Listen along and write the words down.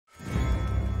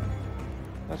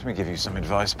Let me give you some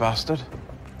advice, bastard.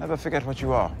 Never forget what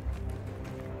you are.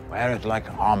 Wear it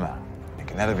like armor. It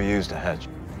can never be used to hurt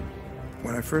you.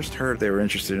 When I first heard they were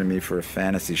interested in me for a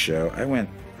fantasy show, I went,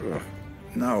 ugh,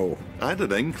 no. I had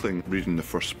an inkling reading the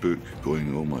first book,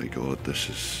 going, oh my God,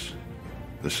 this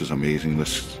is amazing.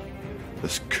 This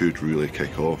could really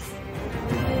kick off.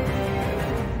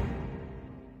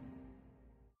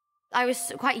 I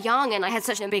was quite young and I had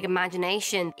such a big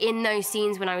imagination. In those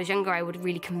scenes when I was younger, I would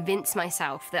really convince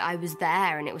myself that I was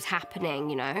there and it was happening,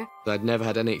 you know? I'd never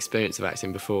had any experience of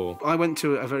acting before. I went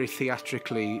to a very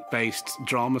theatrically based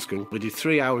drama school. We did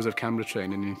 3 hours of camera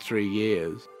training in 3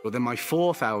 years. But then my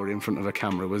 4th hour in front of a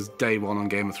camera was day 1 on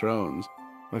Game of Thrones.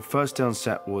 My first day on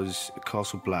set was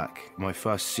Castle Black. My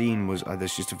first scene was,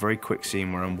 there's just a very quick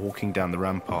scene where I'm walking down the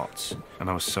ramparts and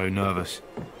I was so nervous.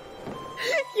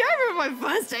 Yeah, I remember my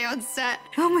first day on set.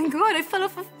 Oh my God, I fell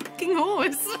off a fucking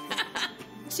horse.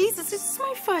 Jesus, this is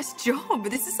my first job.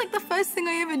 This is like the first thing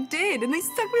I ever did, and they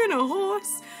stuck me on a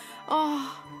horse.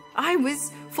 Oh, I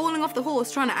was falling off the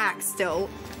horse trying to act still.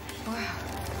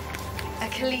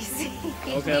 Achilles.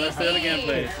 Okay, let's do it again,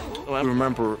 please. Well, I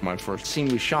remember my first scene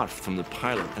we shot from the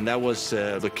pilot, and that was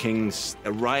the king's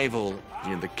arrival.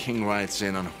 You know, the king rides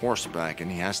in on horseback,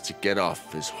 and he has to get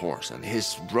off his horse, and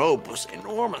his robe was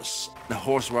enormous. The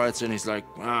horse rides in, he's like,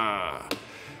 ah,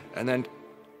 and then,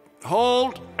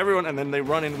 hold, everyone, and then they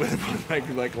run in with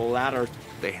him like a ladder.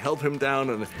 They help him down,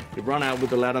 and they run out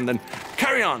with the ladder, and then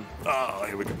carry on. Oh,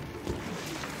 here we go.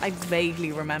 I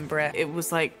vaguely remember it. It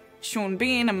was like Sean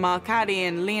Bean and Mark Addy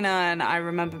and Lena, and I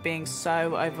remember being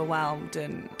so overwhelmed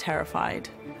and terrified.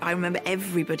 I remember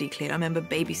everybody clearly. I remember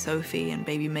baby Sophie and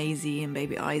baby Maisie and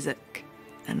baby Isaac.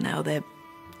 And now they're,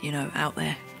 you know, out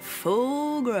there,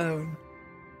 full grown.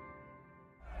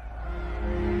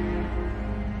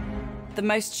 The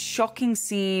most shocking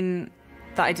scene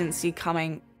that I didn't see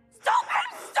coming. Stop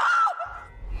him! Stop!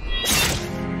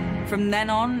 From then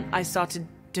on, I started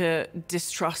to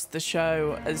distrust the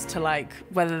show as to, like,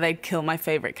 whether they'd kill my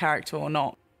favorite character or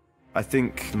not. I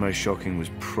think the most shocking was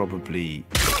probably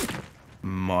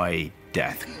my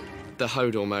death. The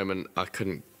Hodor moment, I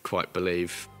couldn't quite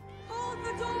believe. Hold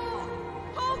the door!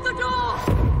 Hold the door!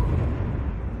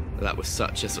 That was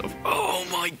such a sort of, oh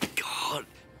my God.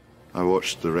 I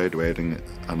watched The Red Wedding,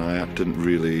 and I didn't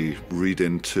really read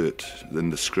into it in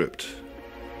the script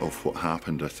of what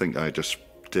happened. I think I just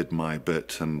did my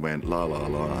bit and went la la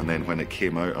la, and then when it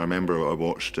came out, I remember I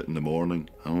watched it in the morning.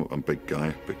 I'm a big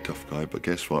guy, big tough guy, but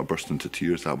guess what? I burst into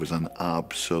tears. That was an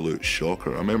absolute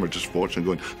shocker. I remember just watching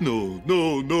going, no,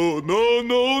 no, no, no,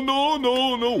 no, no,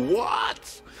 no, no,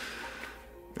 what?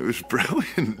 It was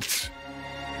brilliant.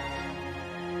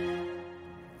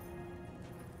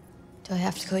 Do I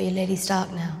have to call you Lady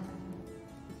Stark now?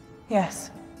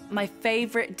 Yes. My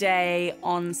favorite day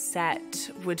on set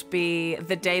would be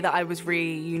the day that I was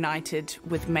reunited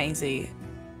with Maisie.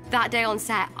 That day on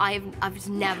set, I've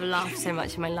never laughed so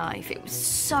much in my life. It was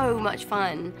so much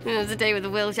fun. It was the day with the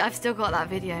wheelchair. I've still got that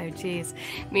video, jeez.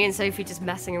 Me and Sophie just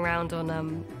messing around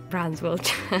on Bran's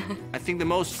wheelchair. I think the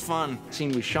most fun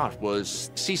scene we shot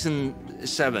was season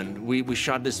 7. We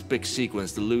shot this big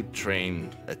sequence, the loot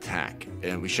train attack,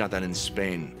 and we shot that in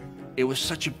Spain. It was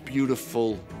such a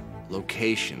beautiful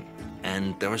location,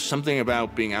 and there was something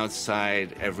about being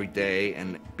outside every day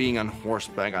and being on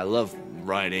horseback. I love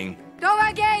riding. Go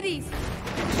back, Hades!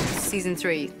 Season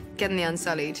 3, Getting the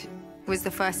Unsullied, was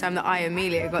the first time that I,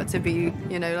 Amelia, got to be,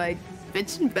 you know, like,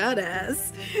 bitch and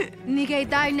badass.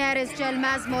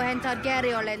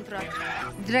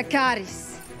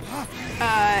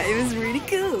 It was really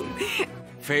cool.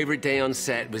 Favorite day on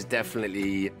set was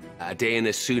definitely a day in a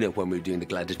sauna when we were doing the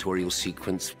gladiatorial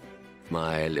sequence.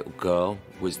 My little girl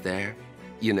was there.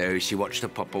 You know, she watched her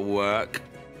papa work.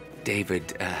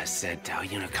 David said, oh,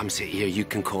 you know, come sit here, you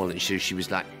can call it. She was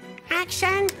like,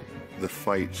 action! The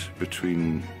fight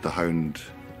between the Hound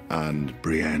and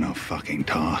Brienne fucking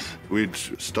Tarth. We'd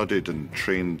studied and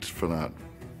trained for that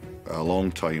a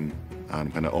long time,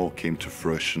 and when it all came to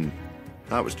fruition,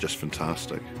 that was just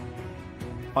fantastic.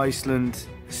 Iceland,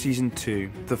 season 2,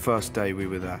 the first day we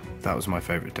were there. That was my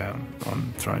favourite day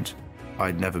on Thrones.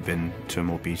 I'd never been to a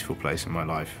more beautiful place in my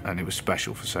life, and it was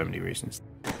special for so many reasons.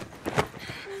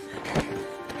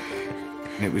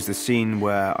 And it was the scene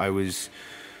where I was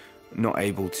not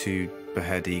able to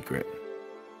behead Ygritte.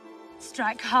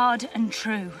 Strike hard and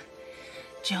true,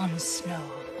 Jon Snow.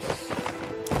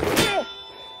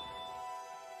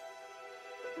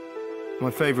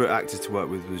 My favourite actor to work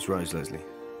with was Rose Leslie.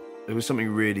 There was something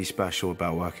really special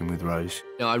about working with Rose.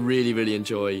 You know, I really, really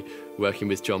enjoy working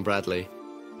with John Bradley.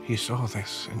 He saw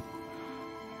this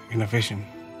in a vision.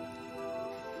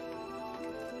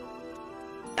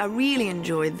 I really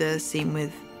enjoyed the scene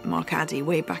with Mark Addy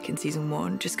way back in season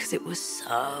 1, just because it was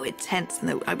so intense,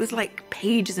 and I was like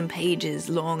pages and pages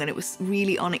long, and it was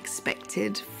really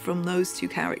unexpected from those two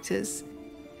characters.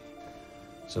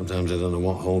 Sometimes I don't know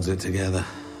what holds it together.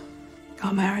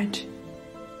 Our marriage.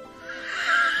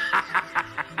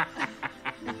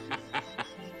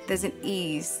 There's an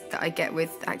ease that I get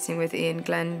with acting with Ian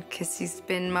Glenn because he's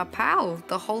been my pal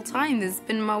the whole time. There's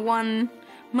been my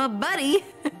buddy.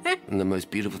 And the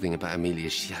most beautiful thing about Amelia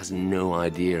is she has no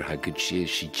idea how good she is.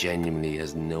 She genuinely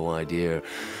has no idea.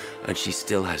 And she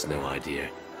still has no idea.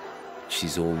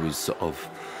 She's always sort of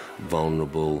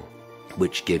vulnerable,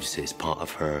 which gives is part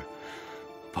of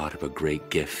a great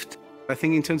gift. I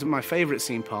think in terms of my favourite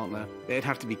scene partner, it'd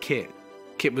have to be Kit.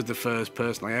 Kit was the first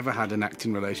person I ever had an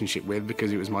acting relationship with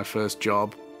because it was my first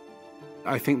job.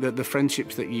 I think that the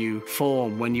friendships that you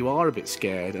form when you are a bit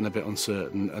scared and a bit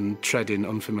uncertain and treading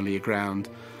unfamiliar ground,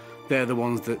 they're the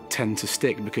ones that tend to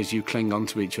stick because you cling on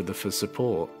to each other for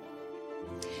support.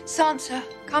 Sansa,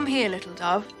 come here, little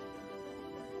dove.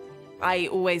 I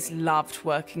always loved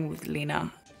working with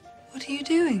Lena. What are you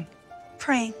doing?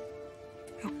 Praying.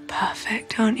 You're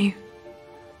perfect, aren't you?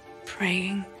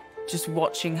 Praying. Just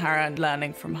watching her and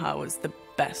learning from her was the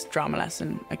best drama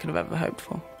lesson I could have ever hoped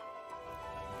for.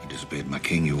 You disobeyed my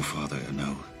king, your father, and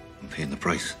now I'm paying the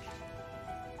price.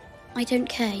 I don't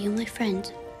care, you're my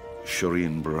friend.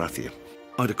 Shireen Baratheon.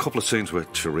 I had a couple of scenes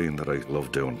with Shireen that I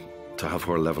loved doing. To have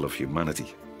her level of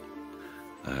humanity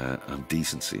and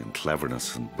decency and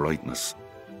cleverness and brightness.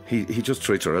 He just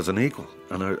treats her as an equal,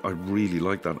 and I really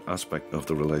like that aspect of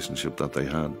the relationship that they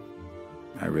had.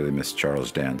 I really miss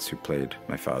Charles Dance, who played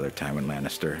my father, Tywin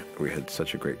Lannister. We had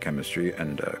such a great chemistry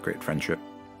and a great friendship.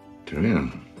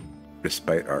 Tyrion.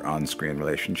 Despite our on-screen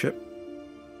relationship.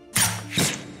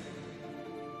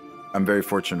 I'm very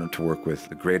fortunate to work with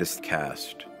the greatest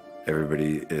cast.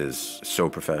 Everybody is so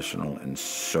professional and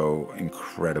so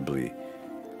incredibly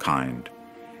kind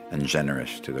and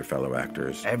generous to their fellow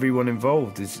actors. Everyone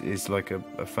involved is like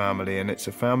a family, and it's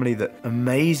a family that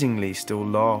amazingly still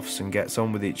laughs and gets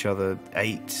on with each other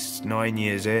 8, 9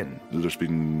 years in. There's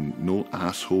been no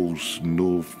assholes,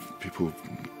 no people,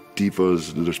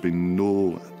 divas, there's been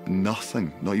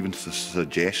nothing, not even a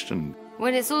suggestion.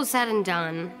 When it's all said and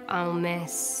done, I'll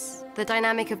miss the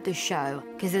dynamic of the show,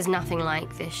 because there's nothing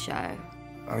like this show.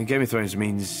 I mean, Game of Thrones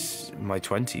means my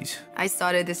 20s. I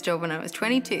started this job when I was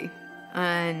 22,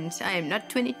 and I am not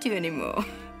 22 anymore.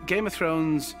 Game of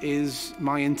Thrones is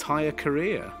my entire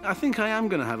career. I think I am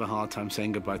going to have a hard time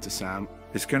saying goodbye to Sam.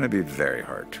 It's going to be very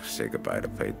hard to say goodbye to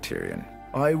play Tyrion.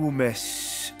 I will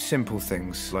miss simple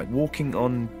things like walking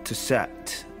on to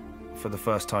set for the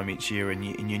first time each year in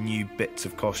your new bits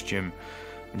of costume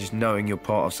and just knowing you're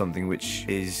part of something which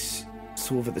is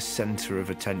sort of at the centre of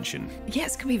attention. Yeah,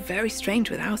 it's going to be very strange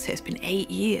without it. It's been 8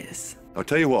 years. I'll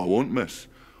tell you what I won't miss.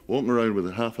 Walking around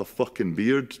with half a fucking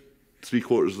beard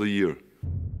 3/4 of the year.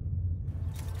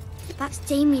 That's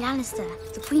Jaime Lannister,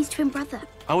 the Queen's twin brother.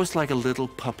 I was like a little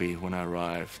puppy when I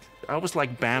arrived. I was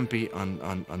like Bambi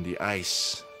on the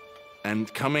ice.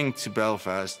 And coming to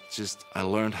Belfast, I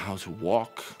learned how to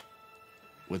walk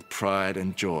with pride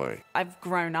and joy. I've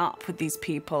grown up with these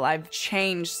people. I've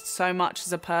changed so much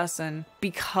as a person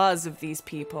because of these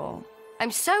people.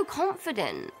 I'm so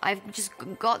confident. I've just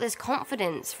got this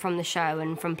confidence from the show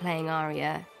and from playing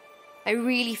Arya. I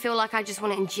really feel like I just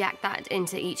want to inject that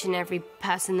into each and every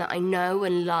person that I know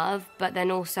and love, but then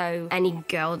also any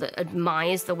girl that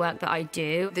admires the work that I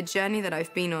do. The journey that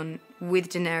I've been on with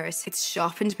Daenerys, it's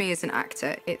sharpened me as an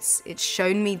actor. It's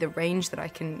shown me the range that I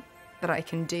can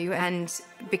do, and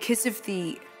because of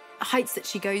the heights that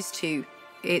she goes to,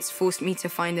 it's forced me to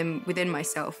find them within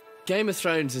myself. Game of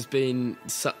Thrones has been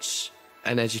such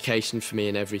an education for me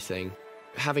in everything.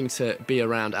 Having to be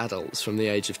around adults from the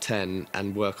age of 10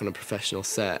 and work on a professional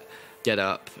set, get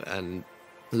up and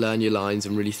learn your lines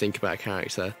and really think about a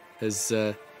character has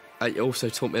also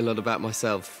taught me a lot about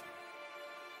myself.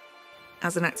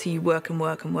 As an actor, you work and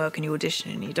work and work and you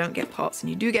audition and you don't get parts, and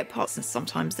you do get parts, and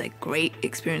sometimes they're great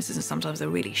experiences and sometimes they're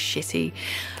really shitty.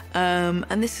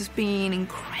 And this has been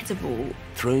incredible.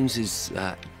 Thrones is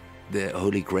the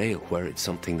holy grail, where it's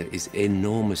something that is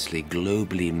enormously,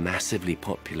 globally, massively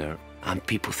popular, and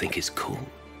people think it's cool.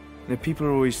 You know, people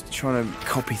are always trying to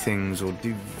copy things or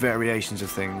do variations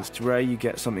of things. It's rare you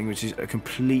get something which is a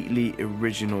completely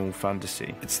original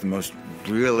fantasy. It's the most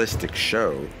realistic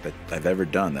show that I've ever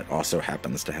done that also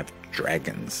happens to have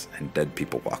dragons and dead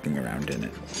people walking around in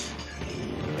it.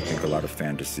 I think a lot of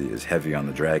fantasy is heavy on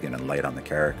the dragon and light on the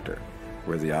character.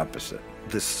 We're the opposite.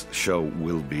 This show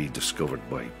will be discovered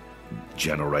by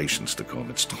generations to come.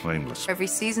 It's timeless. Every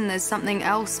season there's something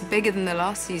else bigger than the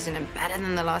last season and better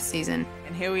than the last season.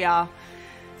 And here we are,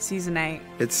 season 8.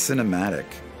 It's cinematic.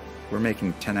 We're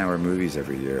making 10-hour movies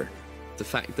every year. The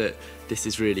fact that this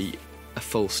is really a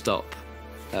full stop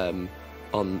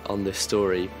on this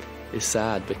story is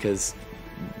sad, because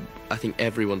I think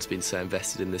everyone's been so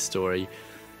invested in this story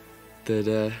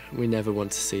that we never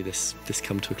want to see this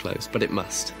come to a close. But it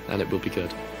must, and it will be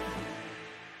good.